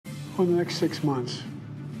For the next 6 months,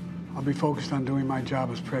 I'll be focused on doing my job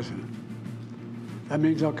as president. That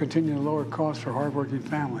means I'll continue to lower costs for hardworking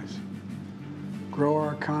families, grow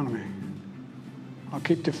our economy. I'll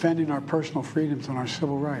keep defending our personal freedoms and our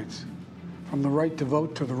civil rights, from the right to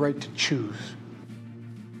vote to the right to choose.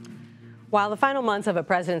 While the final months of a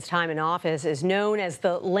president's time in office is known as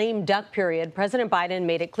the lame duck period, President Biden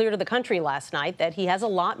made it clear to the country last night that he has a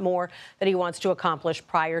lot more that he wants to accomplish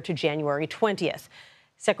prior to January 20th.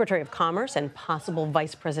 Secretary of Commerce and possible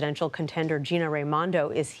vice presidential contender Gina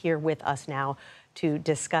Raimondo is here with us now to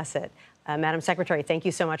discuss it. Madam Secretary, thank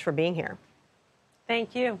you so much for being here.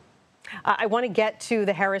 Thank you. I want to get to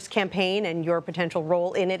the Harris campaign and your potential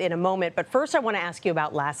role in it in a moment. But first, I want to ask you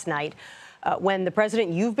about last night when the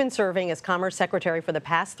president you've been serving as Commerce Secretary for the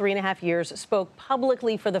past 3.5 years spoke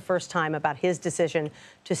publicly for the first time about his decision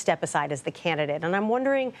to step aside as the candidate. And I'm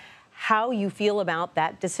wondering how you feel about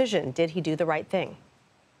that decision. Did he do the right thing?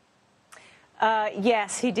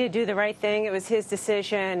 Yes, he did do the right thing. It was his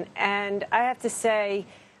decision. And I have to say,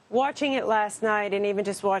 watching it last night and even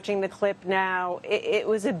just watching the clip now, it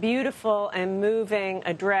was a beautiful and moving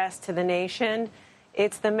address to the nation.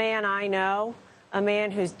 It's the man I know, a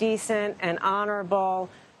man who's decent and honorable,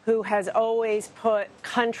 who has always put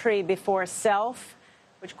country before self,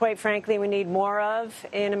 which, quite frankly, we need more of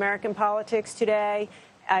in American politics today.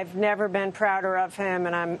 I've never been prouder of him,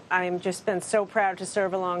 and I'm just been so proud to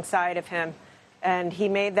serve alongside of him. And he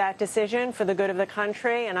made that decision for the good of the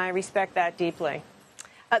country, and I respect that deeply.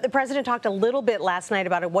 The president talked a little bit last night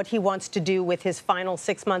about what he wants to do with his final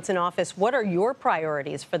 6 months in office. What are your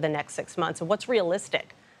priorities for the next 6 months, and what's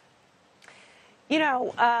realistic? You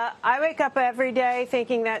know, I wake up every day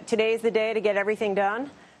thinking that today's the day to get everything done.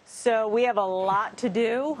 So we have a lot to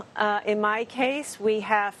do. In my case, we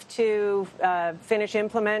have to finish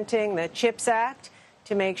implementing the CHIPS Act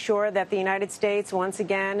to make sure that the United States once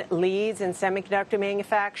again leads in semiconductor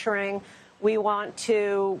manufacturing. We want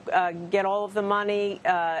to get all of the money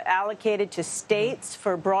allocated to states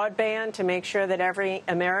for broadband to make sure that every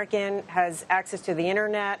American has access to the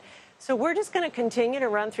internet. So we're just going to continue to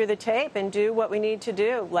run through the tape and do what we need to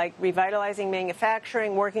do, like revitalizing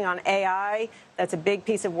manufacturing, working on AI. That's a big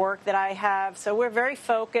piece of work that I have. So we're very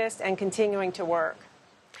focused and continuing to work.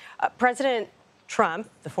 President Trump,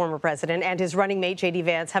 the former president, and his running mate, J.D.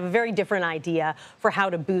 Vance, have a very different idea for how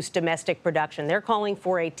to boost domestic production. They're calling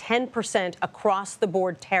for a 10%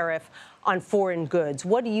 across-the-board tariff on foreign goods.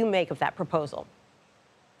 What do you make of that proposal?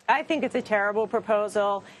 I think it's a terrible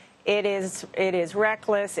proposal. It is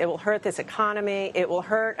reckless. It will hurt this economy. It will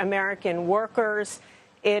hurt American workers.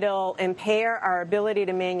 It'll impair our ability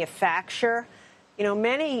to manufacture. You know,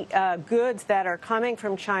 many goods that are coming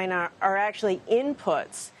from China are actually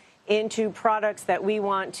inputs into products that we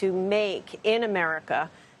want to make in America.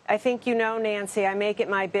 I think you know, Nancy, I make it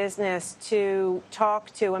my business to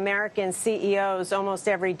talk to American CEOs almost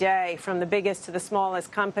every day, from the biggest to the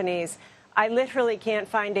smallest companies. I literally can't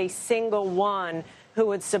find a single one who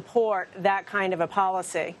would support that kind of a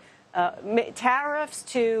policy. Tariffs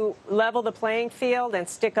to level the playing field and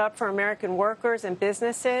stick up for American workers and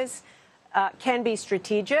businesses can be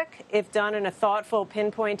strategic if done in a thoughtful,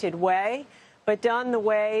 pinpointed way. But done the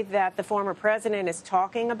way that the former president is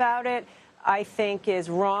talking about it, I think is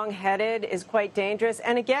wrong-headed, is quite dangerous.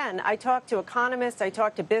 And again, I talk to economists, I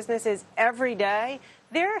talk to businesses every day.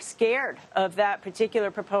 They're scared of that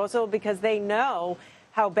particular proposal because they know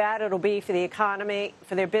how bad it'll be for the economy,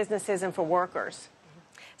 for their businesses, and for workers.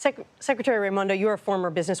 Secretary Raimondo, you're a former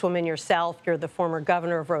businesswoman yourself. You're the former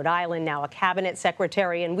governor of Rhode Island, now a cabinet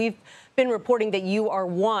secretary. And we've been reporting that you are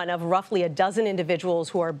one of roughly a dozen individuals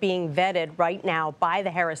who are being vetted right now by the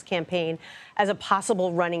Harris campaign as a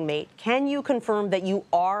possible running mate. Can you confirm that you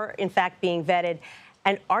are, in fact, being vetted?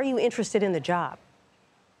 And are you interested in the job?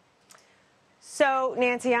 So,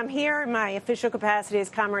 Nancy, I'm here in my official capacity as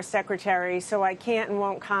Commerce Secretary, so I can't and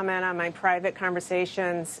won't comment on my private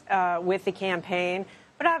conversations with the campaign.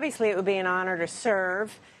 But obviously, it would be an honor to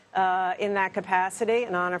serve in that capacity,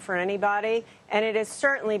 an honor for anybody. And it has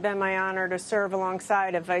certainly been my honor to serve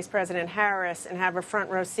alongside of Vice President Harris and have a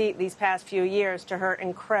front row seat these past few years to her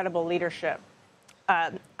incredible leadership.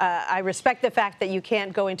 I respect the fact that you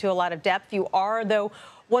can't go into a lot of depth. You are, though,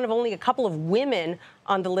 one of only a couple of women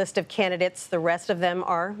on the list of candidates. The rest of them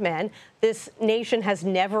are men. This nation has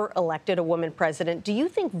never elected a woman president. Do you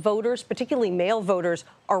think voters, particularly male voters,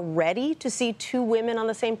 are ready to see two women on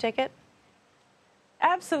the same ticket?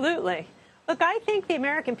 Absolutely. Look, I think the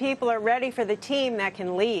American people are ready for the team that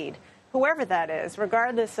can lead, whoever that is,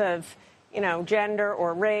 regardless of, you know, gender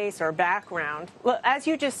or race or background. Well, as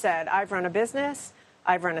you just said, I've run a business.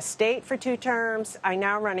 I've run a state for 2 terms. I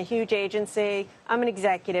now run a huge agency. I'm an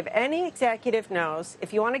executive. Any executive knows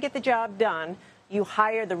if you want to get the job done, you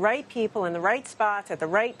hire the right people in the right spots at the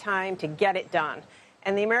right time to get it done.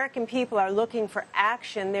 And the American people are looking for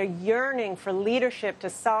action. They're yearning for leadership to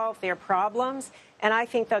solve their problems. And I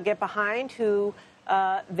think they'll get behind who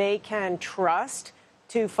they can trust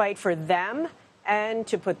to fight for them and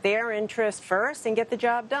to put their interest first and get the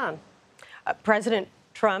job done. President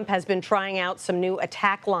Trump has been trying out some new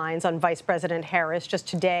attack lines on Vice President Harris. Just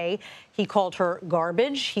today, he called her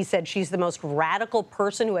garbage. He said she's the most radical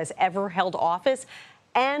person who has ever held office.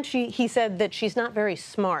 And he said that she's not very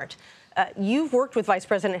smart. You've worked with Vice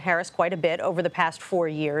President Harris quite a bit over the past 4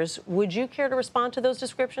 years. Would you care to respond to those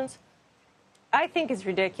descriptions? I think it's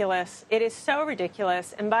ridiculous. It is so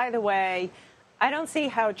ridiculous. And by the way, I don't see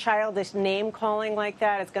how childish name-calling like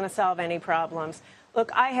that is going to solve any problems.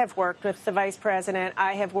 Look, I have worked with the vice president.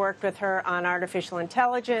 I have worked with her on artificial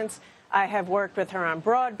intelligence. I have worked with her on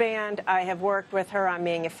broadband. I have worked with her on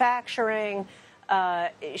manufacturing.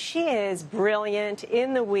 She is brilliant,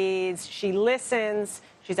 in the weeds. She listens.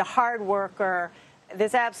 She's a hard worker.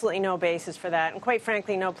 There's absolutely no basis for that, and quite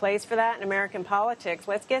frankly, no place for that in American politics.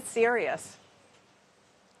 Let's get serious.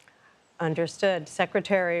 Understood.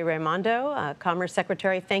 Secretary Raimondo, Commerce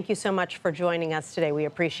Secretary, thank you so much for joining us today. We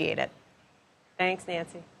appreciate it. Thanks,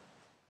 Nancy.